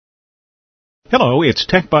Hello, it's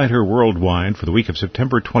TechBiter Worldwide for the week of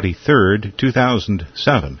September 23rd,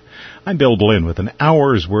 2007. I'm Bill Blinn with an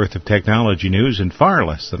hour's worth of technology news in far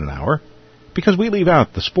less than an hour, because we leave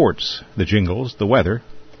out the sports, the jingles, the weather,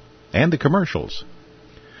 and the commercials.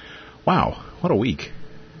 Wow, what a week.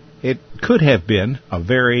 It could have been a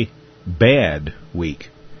very bad week.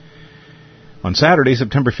 On Saturday,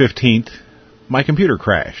 September 15th, my computer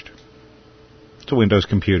crashed. It's a Windows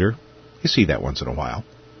computer. You see that once in a while.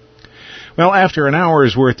 Well, after an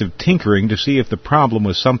hour's worth of tinkering to see if the problem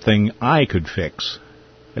was something I could fix,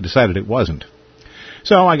 I decided it wasn't.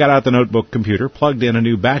 So I got out the notebook computer, plugged in a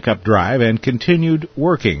new backup drive, and continued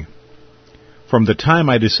working. From the time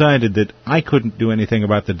I decided that I couldn't do anything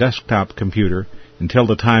about the desktop computer until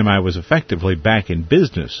the time I was effectively back in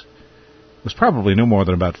business was probably no more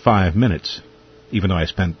than about 5 minutes, even though I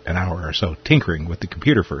spent an hour or so tinkering with the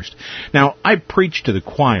computer first. Now, I preach to the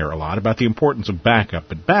choir a lot about the importance of backup,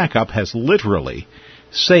 but backup has literally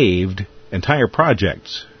saved entire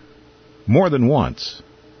projects more than once.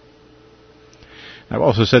 I've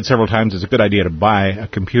also said several times it's a good idea to buy a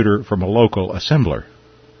computer from a local assembler.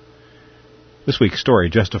 This week's story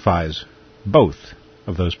justifies both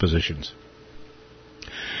of those positions.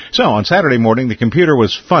 So, on Saturday morning, the computer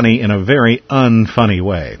was funny in a very unfunny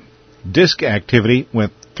way. Disk activity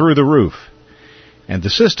went through the roof, and the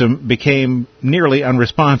system became nearly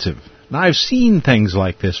unresponsive. Now, I've seen things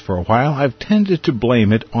like this for a while. I've tended to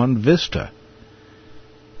blame it on Vista.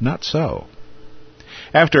 Not so.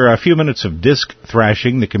 After a few minutes of disk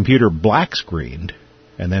thrashing, the computer black-screened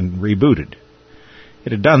and then rebooted.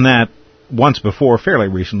 It had done that once before, fairly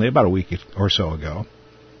recently, about a week or so ago.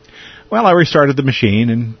 Well, I restarted the machine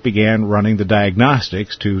and began running the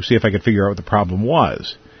diagnostics to see if I could figure out what the problem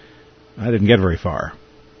was. I didn't get very far.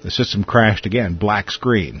 The system crashed again, black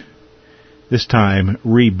screen. This time,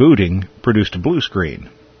 rebooting produced a blue screen.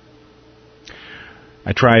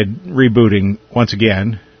 I tried rebooting once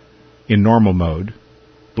again in normal mode,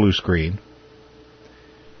 blue screen.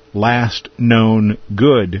 Last known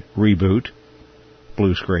good reboot,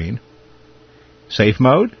 blue screen. Safe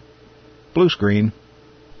mode, blue screen.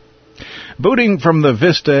 Booting from the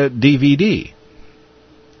Vista DVD,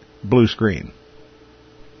 blue screen.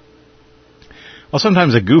 Well,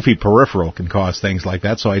 sometimes a goofy peripheral can cause things like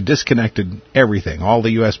that, so I disconnected everything, all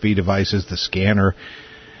the USB devices, the scanner,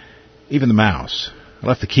 even the mouse. I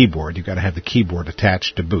left the keyboard. You've got to have the keyboard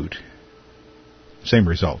attached to boot. Same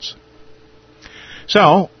results.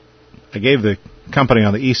 So, I gave the company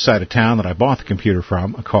on the east side of town that I bought the computer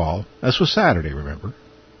from a call. This was Saturday, remember.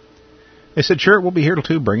 They said, sure, we'll be here till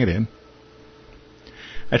 2, bring it in.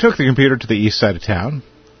 I took the computer to the east side of town.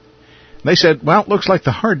 They said, well, it looks like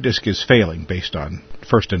the hard disk is failing based on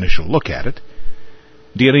first initial look at it.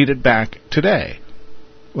 Do you need it back today?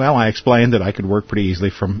 Well, I explained that I could work pretty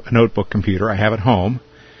easily from a notebook computer I have at home.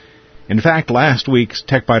 In fact, last week's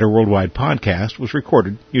TechBiter Worldwide podcast was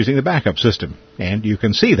recorded using the backup system, and you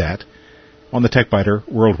can see that on the TechBiter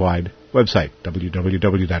Worldwide website,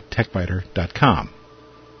 www.techbiter.com.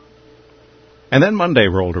 And then Monday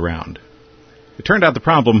rolled around. It turned out the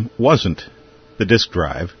problem wasn't the disk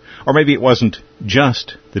drive, or maybe it wasn't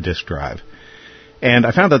just the disk drive. And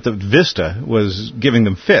I found that the Vista was giving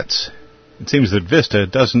them fits. It seems that Vista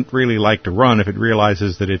doesn't really like to run if it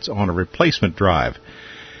realizes that it's on a replacement drive.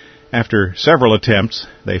 After several attempts,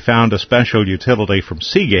 they found a special utility from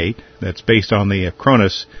Seagate that's based on the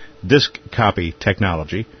Acronis disk copy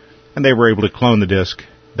technology, and they were able to clone the disk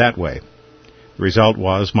that way. The result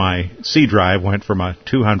was my C drive went from a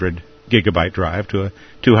 200 gigabyte drive to a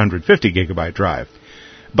 250 gigabyte drive.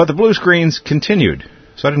 But the blue screens continued,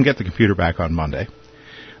 so I didn't get the computer back on Monday.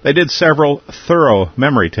 They did several thorough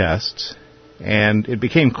memory tests, and it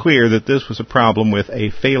became clear that this was a problem with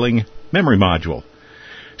a failing memory module.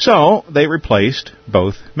 So they replaced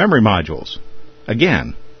both memory modules.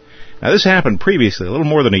 Again. Now this happened previously, a little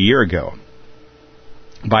more than a year ago.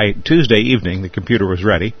 By Tuesday evening, the computer was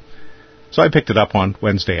ready, so I picked it up on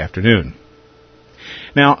Wednesday afternoon.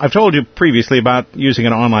 Now, I've told you previously about using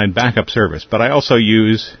an online backup service, but I also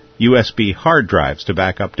use USB hard drives to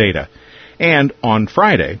back up data. And on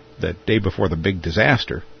Friday, the day before the big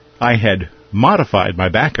disaster, I had modified my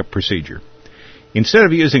backup procedure. Instead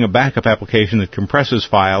of using a backup application that compresses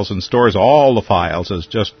files and stores all the files as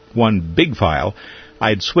just one big file, I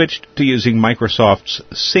had switched to using Microsoft's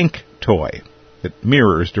Sync toy that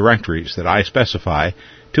mirrors directories that I specify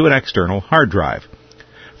to an external hard drive.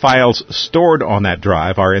 Files stored on that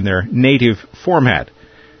drive are in their native format.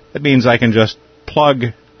 That means I can just plug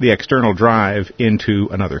the external drive into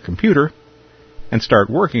another computer and start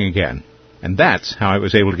working again. And that's how I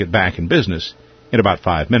was able to get back in business in about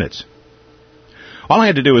 5 minutes. All I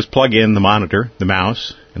had to do was plug in the monitor, the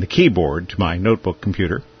mouse, and the keyboard to my notebook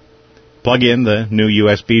computer, plug in the new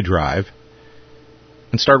USB drive,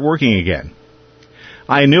 and start working again.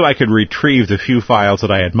 I knew I could retrieve the few files that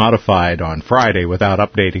I had modified on Friday without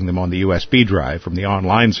updating them on the USB drive from the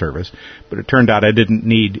online service, but it turned out I didn't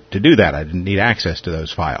need to do that. I didn't need access to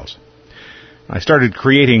those files. I started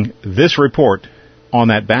creating this report on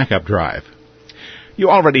that backup drive. You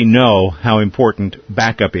already know how important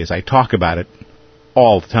backup is. I talk about it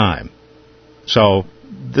all the time. So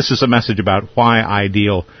this is a message about why I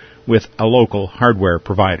deal with a local hardware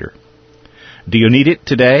provider. Do you need it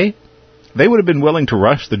today? They would have been willing to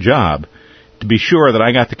rush the job to be sure that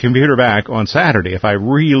I got the computer back on Saturday if I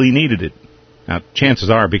really needed it. Now, chances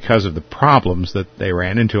are, because of the problems that they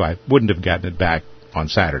ran into, I wouldn't have gotten it back on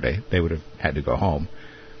Saturday. They would have had to go home.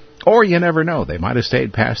 Or you never know. They might have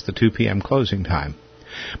stayed past the 2 p.m. closing time.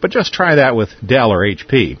 But just try that with Dell or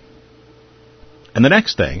HP. And the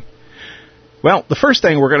next thing, well, the first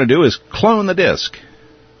thing we're going to do is clone the disk.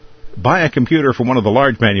 Buy a computer from one of the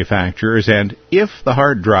large manufacturers, and if the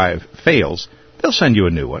hard drive fails, they'll send you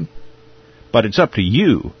a new one. But it's up to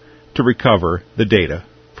you to recover the data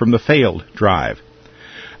from the failed drive.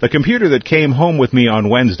 The computer that came home with me on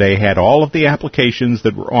Wednesday had all of the applications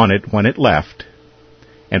that were on it when it left,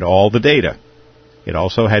 and all the data. It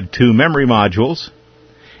also had 2 memory modules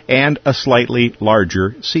and a slightly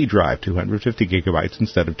larger C drive, 250 gigabytes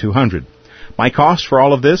instead of 200. My cost for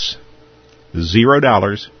all of this?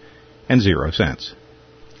 $0.00.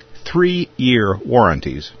 3-year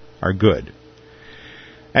warranties are good.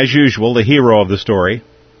 As usual, the hero of the story,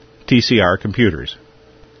 TCR Computers.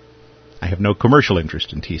 I have no commercial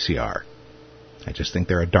interest in TCR. I just think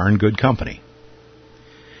they're a darn good company.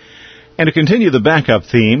 And to continue the backup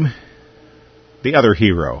theme, the other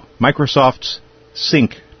hero, Microsoft's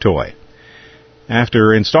Sync Toy.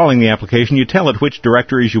 After installing the application, you tell it which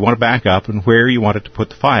directories you want to back up and where you want it to put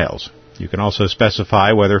the files. You can also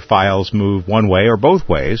specify whether files move one way or both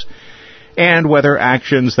ways, and whether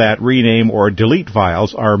actions that rename or delete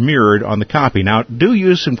files are mirrored on the copy. Now, do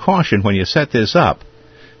use some caution when you set this up.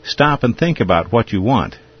 Stop and think about what you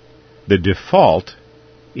want. The default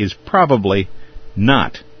is probably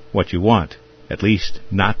not what you want, at least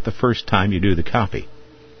not the first time you do the copy.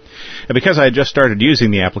 And because I had just started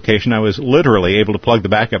using the application, I was literally able to plug the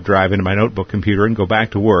backup drive into my notebook computer and go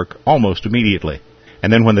back to work almost immediately.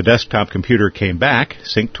 And then when the desktop computer came back,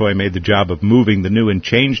 SyncToy made the job of moving the new and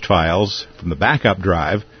changed files from the backup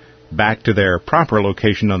drive back to their proper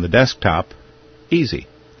location on the desktop easy.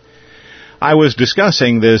 I was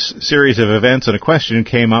discussing this series of events, and a question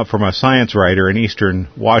came up from a science writer in eastern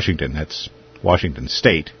Washington. That's Washington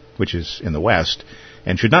State, which is in the west,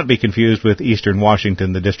 and should not be confused with eastern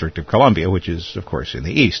Washington, the District of Columbia, which is, of course, in the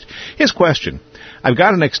east. His question: I've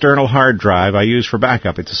got an external hard drive I use for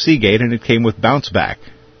backup. It's a Seagate, and it came with Bounce Back.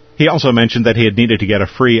 He also mentioned that he had needed to get a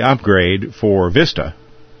free upgrade for Vista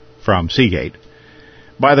from Seagate.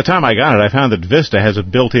 By the time I got it, I found that Vista has a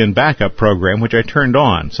built-in backup program, which I turned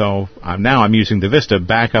on. So now I'm using the Vista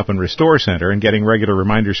Backup and Restore Center and getting regular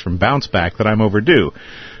reminders from Bounce Back that I'm overdue.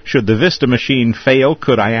 Should the Vista machine fail,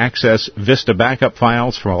 could I access Vista backup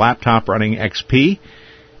files from a laptop running XP?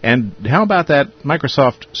 And how about that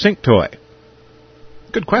Microsoft Sync Toy?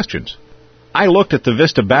 Good questions. I looked at the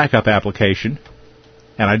Vista backup application,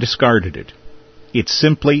 and I discarded it. It's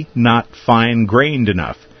simply not fine-grained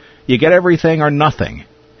enough. You get everything or nothing.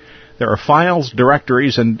 There are files,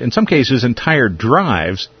 directories, and in some cases entire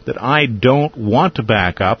drives that I don't want to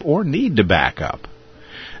back up or need to back up.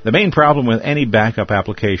 The main problem with any backup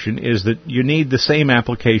application is that you need the same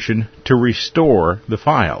application to restore the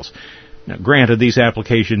files. Now, granted, these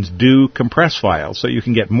applications do compress files, so you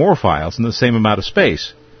can get more files in the same amount of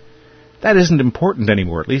space. That isn't important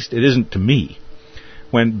anymore, at least it isn't to me.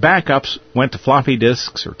 When backups went to floppy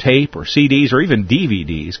disks or tape or CDs or even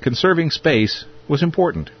DVDs, conserving space was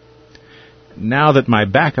important. Now that my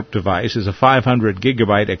backup device is a 500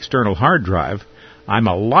 gigabyte external hard drive, I'm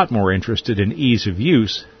a lot more interested in ease of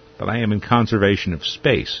use than I am in conservation of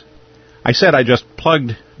space. I said I just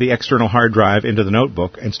plugged the external hard drive into the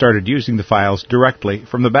notebook and started using the files directly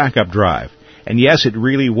from the backup drive. And yes, it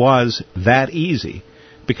really was that easy,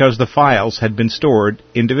 because the files had been stored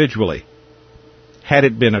individually. Had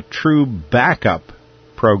it been a true backup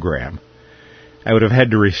program, I would have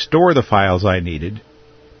had to restore the files I needed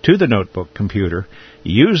to the notebook computer,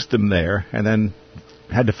 used them there, and then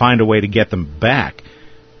had to find a way to get them back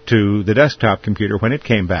to the desktop computer when it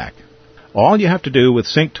came back. All you have to do with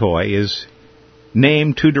SyncToy is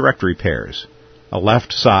name 2 directory pairs, a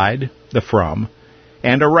left side, the from,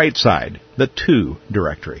 and a right side, the to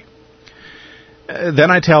directory. Then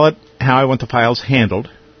I tell it how I want the files handled.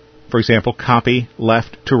 For example, copy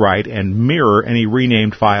left to right and mirror any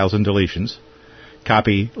renamed files and deletions.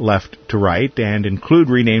 Copy left to right and include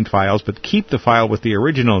renamed files, but keep the file with the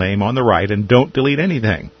original name on the right and don't delete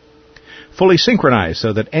anything. Fully synchronize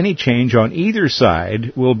so that any change on either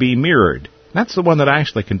side will be mirrored. That's the one that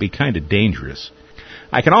actually can be kind of dangerous.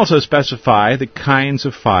 I can also specify the kinds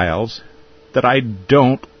of files that I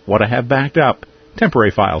don't want to have backed up.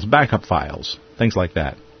 Temporary files, backup files, things like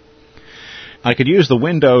that. I could use the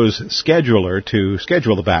Windows scheduler to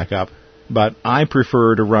schedule the backup, but I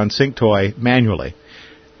prefer to run SyncToy manually.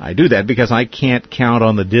 I do that because I can't count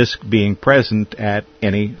on the disk being present at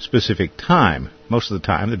any specific time. Most of the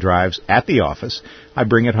time, the drive's at the office. I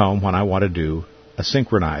bring it home when I want to do a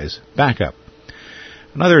synchronize backup.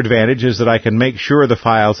 Another advantage is that I can make sure the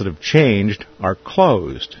files that have changed are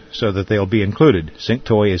closed so that they'll be included.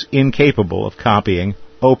 SyncToy is incapable of copying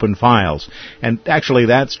open files, and actually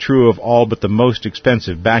that's true of all but the most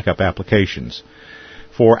expensive backup applications.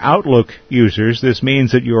 For Outlook users, this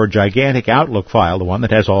means that your gigantic Outlook file, the one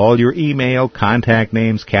that has all your email, contact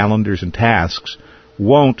names, calendars, and tasks,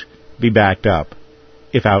 won't be backed up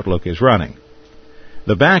if Outlook is running.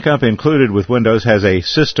 The backup included with Windows has a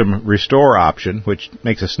System Restore option, which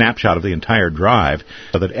makes a snapshot of the entire drive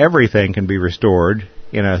so that everything can be restored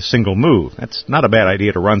in a single move. That's not a bad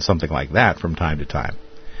idea to run something like that from time to time.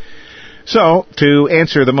 So, to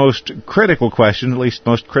answer the most critical question, at least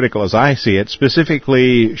most critical as I see it,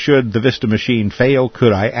 specifically, should the Vista machine fail,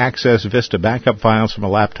 could I access Vista backup files from a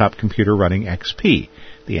laptop computer running XP?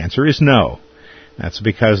 The answer is no. That's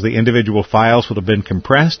because the individual files would have been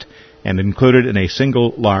compressed and included in a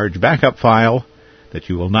single large backup file that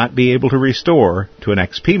you will not be able to restore to an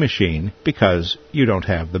XP machine because you don't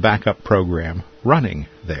have the backup program running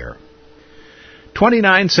there.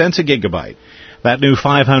 29 cents a gigabyte. That new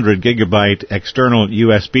 500 gigabyte external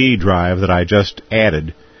USB drive that I just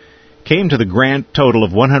added came to the grand total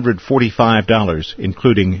of $145,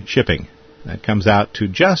 including shipping. That comes out to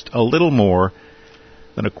just a little more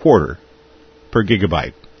than a quarter per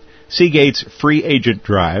gigabyte. Seagate's free agent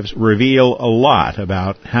drives reveal a lot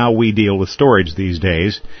about how we deal with storage these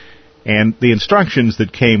days, and the instructions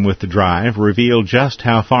that came with the drive reveal just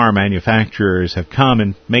how far manufacturers have come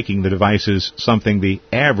in making the devices something the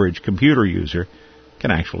average computer user can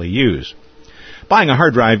actually use. Buying a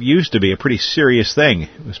hard drive used to be a pretty serious thing.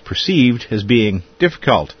 It was perceived as being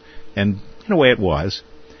difficult, and in a way it was.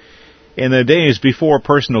 In the days before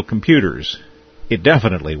personal computers, it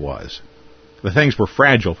definitely was. The things were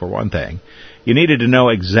fragile, for one thing. You needed to know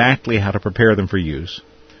exactly how to prepare them for use.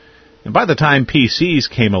 And by the time PCs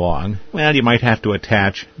came along, well, you might have to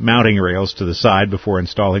attach mounting rails to the side before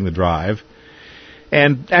installing the drive.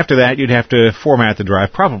 And after that, you'd have to format the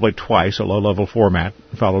drive probably twice, a low-level format,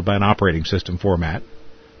 followed by an operating system format.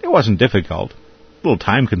 It wasn't difficult. A little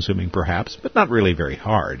time-consuming, perhaps, but not really very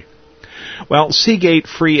hard. Well, Seagate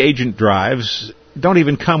free agent drives don't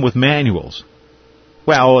even come with manuals.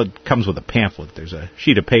 Well, it comes with a pamphlet. There's a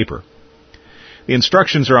sheet of paper. The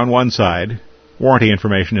instructions are on one side. Warranty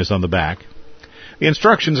information is on the back. The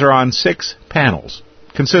instructions are on 6 panels,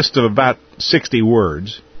 consist of about 60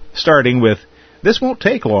 words, starting with, "This won't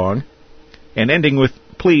take long," and ending with,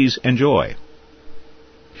 "Please enjoy."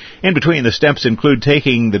 In between, the steps include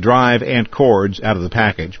taking the drive and cords out of the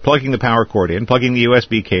package, plugging the power cord in, plugging the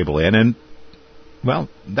USB cable in, and, well,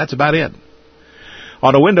 that's about it.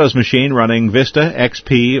 On a Windows machine running Vista,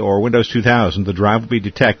 XP, or Windows 2000, the drive will be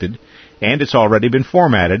detected, and it's already been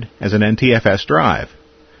formatted as an NTFS drive.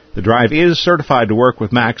 The drive is certified to work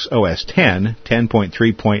with Mac's OS X,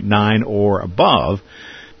 10.3.9 or above.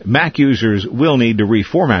 Mac users will need to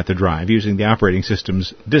reformat the drive using the operating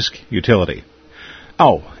system's disk utility.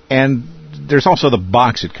 Oh, and there's also the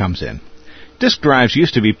box it comes in. Disk drives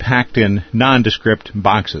used to be packed in nondescript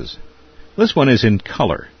boxes. This one is in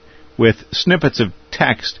color, with snippets of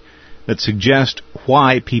text that suggest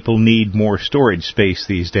why people need more storage space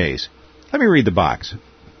these days. Let me read the box.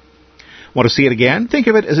 Want to see it again? Think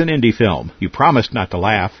of it as an indie film. You promised not to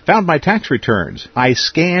laugh. Found my tax returns. I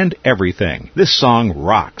scanned everything. This song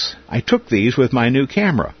rocks. I took these with my new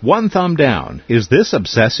camera. 1 thumb down. Is this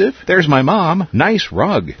obsessive? There's my mom. Nice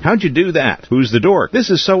rug. How'd you do that? Who's the dork? This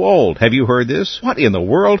is so old. Have you heard this? What in the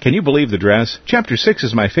world? Can you believe the dress? Chapter 6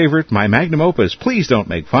 is my favorite. My magnum opus. Please don't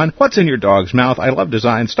make fun. What's in your dog's mouth? I love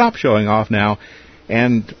design. Stop showing off now.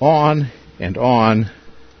 And on and on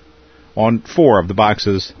 4 of the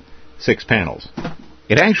box's 6 panels.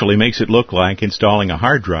 It actually makes it look like installing a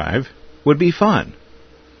hard drive would be fun.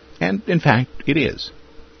 And, in fact, it is.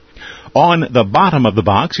 On the bottom of the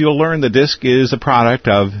box, you'll learn the disk is a product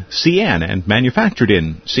of CN and manufactured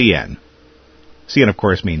in CN. CN, of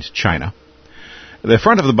course, means China. The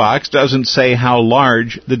front of the box doesn't say how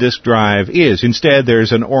large the disk drive is. Instead,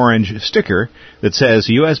 there's an orange sticker that says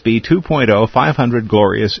USB 2.0 500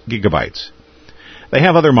 glorious gigabytes. They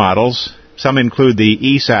have other models. Some include the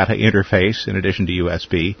eSATA interface in addition to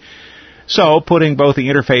USB. So, putting both the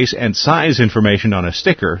interface and size information on a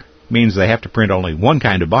sticker means they have to print only one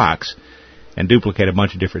kind of box and duplicate a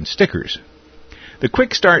bunch of different stickers. The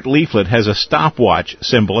Quick Start leaflet has a stopwatch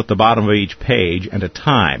symbol at the bottom of each page and a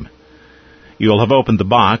time. You'll have opened the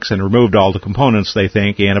box and removed all the components, they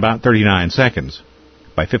think, in about 39 seconds.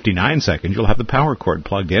 By 59 seconds, you'll have the power cord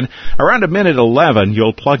plugged in. Around a minute 11,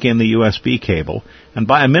 you'll plug in the USB cable, and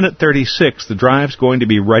by a minute 36, the drive's going to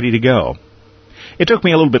be ready to go. It took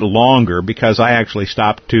me a little bit longer because I actually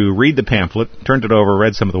stopped to read the pamphlet, turned it over,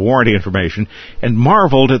 read some of the warranty information, and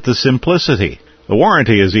marveled at the simplicity. The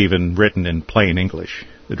warranty is even written in plain English.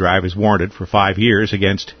 The drive is warranted for 5 years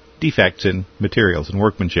against defects in materials and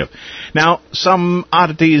workmanship. Now, some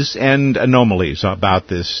oddities and anomalies about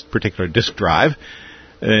this particular disk drive.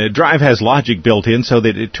 Drive has logic built in so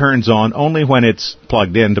that it turns on only when it's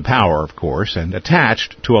plugged in to power, of course, and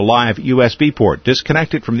attached to a live USB port.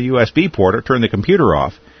 Disconnect it from the USB port or turn the computer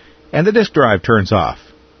off, and the disk drive turns off.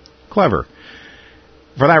 Clever.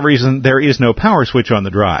 For that reason, there is no power switch on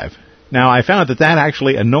the drive. Now, I found that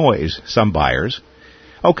actually annoys some buyers.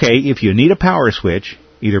 Okay, if you need a power switch,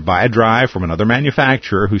 either buy a drive from another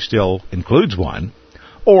manufacturer who still includes one,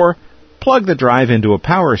 or plug the drive into a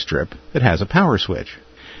power strip that has a power switch.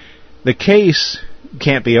 The case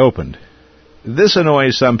can't be opened. This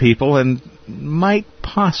annoys some people and might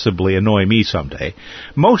possibly annoy me someday.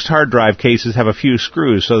 Most hard drive cases have a few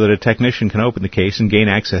screws so that a technician can open the case and gain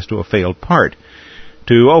access to a failed part.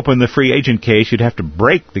 To open the free agent case, you'd have to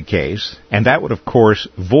break the case, and that would, of course,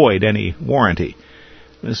 void any warranty.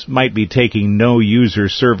 This might be taking no user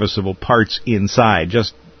serviceable parts inside,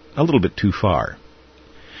 just a little bit too far.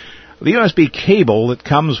 The USB cable that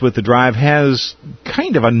comes with the drive has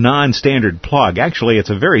kind of a non-standard plug. Actually, it's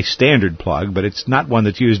a very standard plug, but it's not one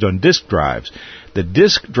that's used on disk drives. The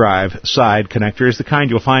disk drive side connector is the kind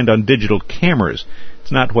you'll find on digital cameras.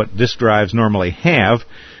 It's not what disk drives normally have,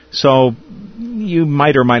 so you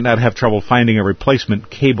might or might not have trouble finding a replacement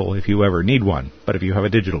cable if you ever need one. But if you have a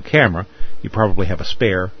digital camera, you probably have a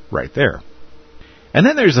spare right there. And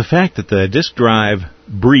then there's the fact that the disk drive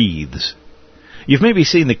breathes. You've maybe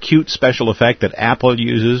seen the cute special effect that Apple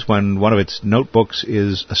uses when one of its notebooks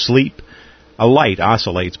is asleep. A light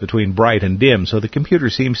oscillates between bright and dim, so the computer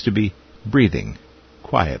seems to be breathing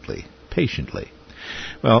quietly, patiently.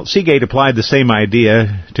 Well, Seagate applied the same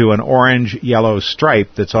idea to an orange-yellow stripe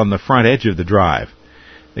that's on the front edge of the drive.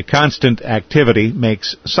 The constant activity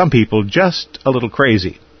makes some people just a little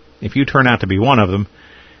crazy. If you turn out to be one of them,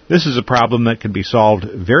 this is a problem that can be solved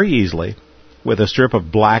very easily with a strip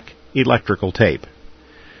of black electrical tape.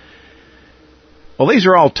 Well, these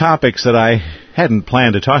are all topics that I hadn't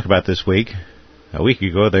planned to talk about this week. A week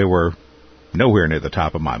ago, they were nowhere near the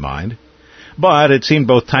top of my mind. But it seemed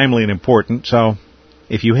both timely and important, so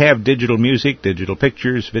if you have digital music, digital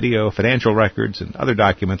pictures, video, financial records, and other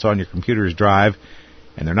documents on your computer's drive,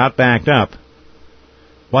 and they're not backed up,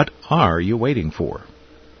 what are you waiting for?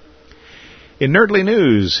 In Nerdly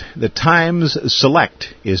News, the Times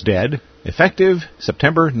Select is dead. Effective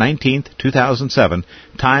September 19th, 2007,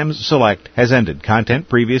 Times Select has ended. Content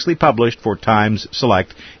previously published for Times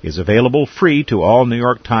Select is available free to all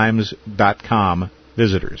NewYorkTimes.com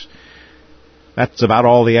visitors. That's about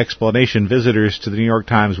all the explanation visitors to the New York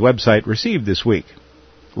Times website received this week.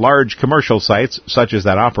 Large commercial sites, such as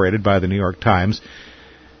that operated by the New York Times,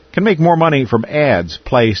 can make more money from ads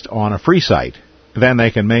placed on a free site than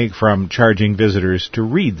they can make from charging visitors to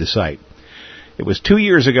read the site. It was 2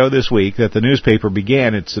 years ago this week that the newspaper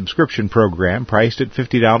began its subscription program, priced at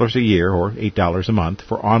 $50 a year or $8 a month,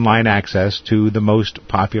 for online access to the most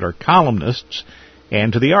popular columnists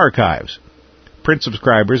and to the archives. Print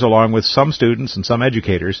subscribers, along with some students and some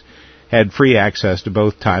educators, had free access to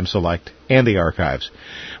both Times Select and the archives.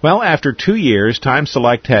 Well, after 2 years, Times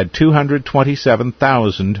Select had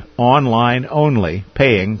 227,000 online-only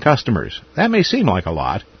paying customers. That may seem like a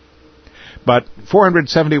lot, but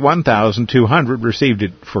 471,200 received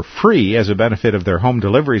it for free as a benefit of their home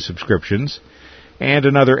delivery subscriptions, and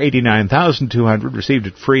another 89,200 received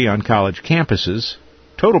it free on college campuses.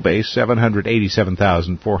 Total base,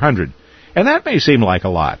 787,400. And that may seem like a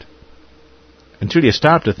lot, until you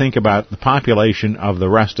stop to think about the population of the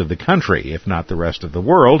rest of the country, if not the rest of the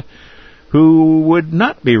world, who would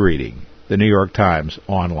not be reading the New York Times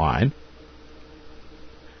online.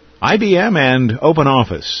 IBM and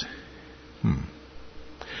OpenOffice.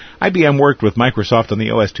 IBM worked with Microsoft on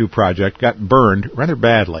the OS/2 project, got burned rather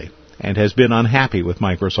badly, and has been unhappy with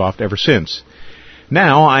Microsoft ever since.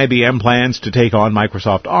 Now, IBM plans to take on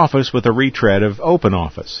Microsoft Office with a retread of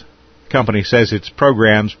OpenOffice. The company says its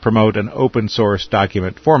programs promote an open-source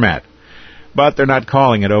document format. But they're not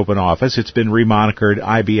calling it OpenOffice. It's been remonikered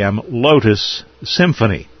IBM Lotus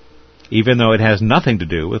Symphony, even though it has nothing to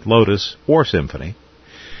do with Lotus or Symphony.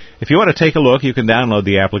 If you want to take a look, you can download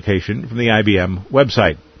the application from the IBM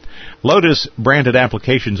website. Lotus-branded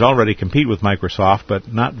applications already compete with Microsoft,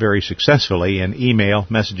 but not very successfully in email,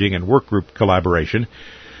 messaging, and workgroup collaboration.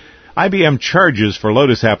 IBM charges for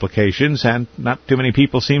Lotus applications, and not too many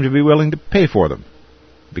people seem to be willing to pay for them.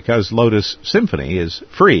 Because Lotus Symphony is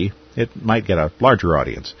free, it might get a larger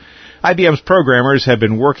audience. IBM's programmers have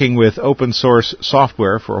been working with open-source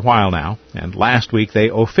software for a while now, and last week they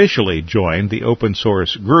officially joined the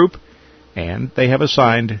open-source group, and they have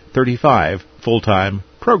assigned 35 full-time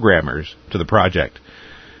programmers to the project.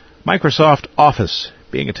 Microsoft Office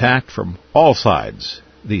being attacked from all sides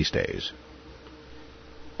these days.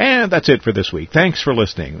 And that's it for this week. Thanks for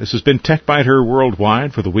listening. This has been TechBiter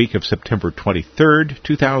Worldwide for the week of September 23rd,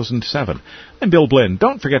 2007. I'm Bill Blinn.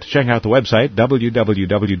 Don't forget to check out the website,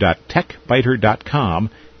 www.techbiter.com,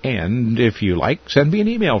 and if you like, send me an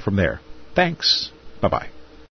email from there. Thanks. Bye-bye.